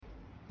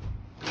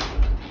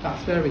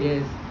That's where he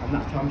is, and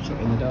that's how I'm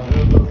shutting the door.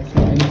 It's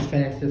not in his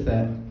face, is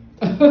it?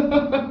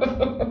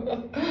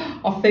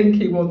 I think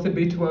he wanted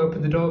me to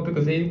open the door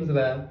because he was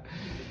there.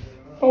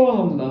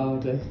 Oh,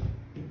 lordy.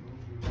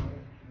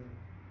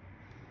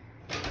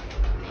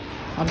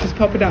 I'm just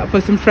popping out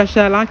for some fresh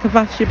air. Like I've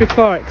asked you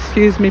before,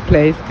 excuse me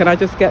please, can I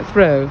just get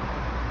through?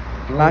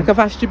 Like I've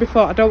asked you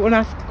before, I don't want to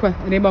ask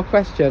any more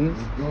questions.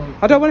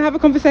 I don't want to have a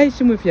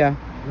conversation with you.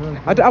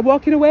 I'm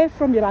walking away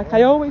from you like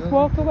I always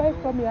walk away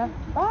from you.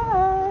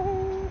 Bye!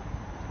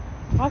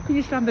 How can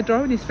you slam the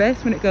door in his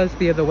face when it goes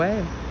the other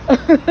way?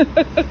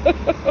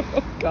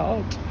 Oh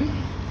God.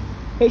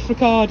 It's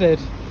recorded.